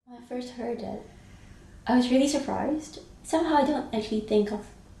first heard it, I was really surprised. Somehow I don't actually think of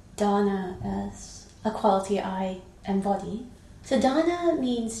Dana as a quality I embody. So Dana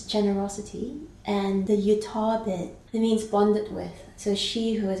means generosity, and the Utah bit, it means bonded with. So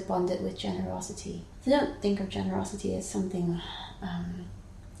she who is bonded with generosity. So I don't think of generosity as something,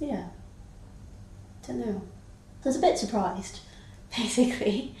 yeah, don't know. So I was a bit surprised,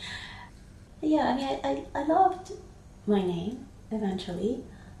 basically. But yeah, I mean, I loved my name, eventually,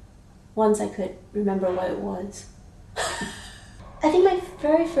 once I could remember what it was. I think my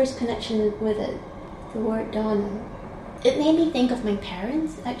very first connection with it, the word Dana, it made me think of my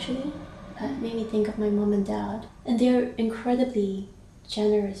parents, actually. It made me think of my mom and dad. And they're incredibly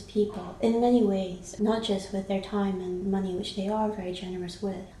generous people in many ways, not just with their time and money, which they are very generous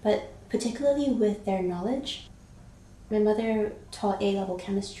with, but particularly with their knowledge. My mother taught A-level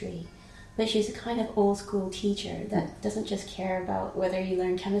chemistry, but she's a kind of old school teacher that doesn't just care about whether you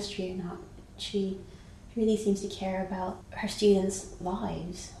learn chemistry or not. She really seems to care about her students'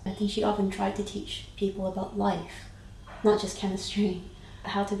 lives. I think she often tried to teach people about life, not just chemistry,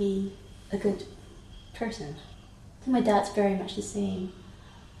 how to be a good person. My dad's very much the same.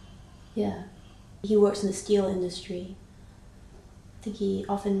 Yeah. He works in the steel industry. I think he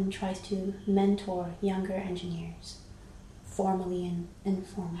often tries to mentor younger engineers, formally and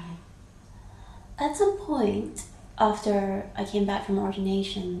informally. At some point, after I came back from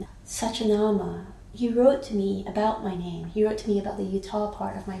ordination, Sachinama, he wrote to me about my name. He wrote to me about the Utah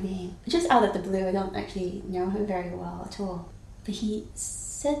part of my name. Just out of the blue, I don't actually know him very well at all. But he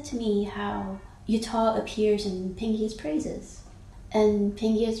said to me how Utah appears in Pingia's Praises. And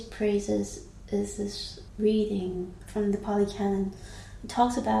Pingia's Praises is this reading from the Pali Canon. It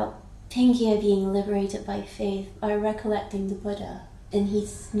talks about Pingia being liberated by faith by recollecting the Buddha. And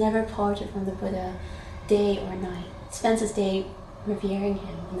he's never parted from the Buddha day or night. He spends his day revering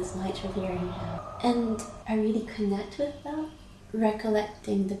him and his nights revering him. And I really connect with that,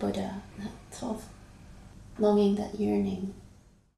 recollecting the Buddha, that sort of longing, that yearning.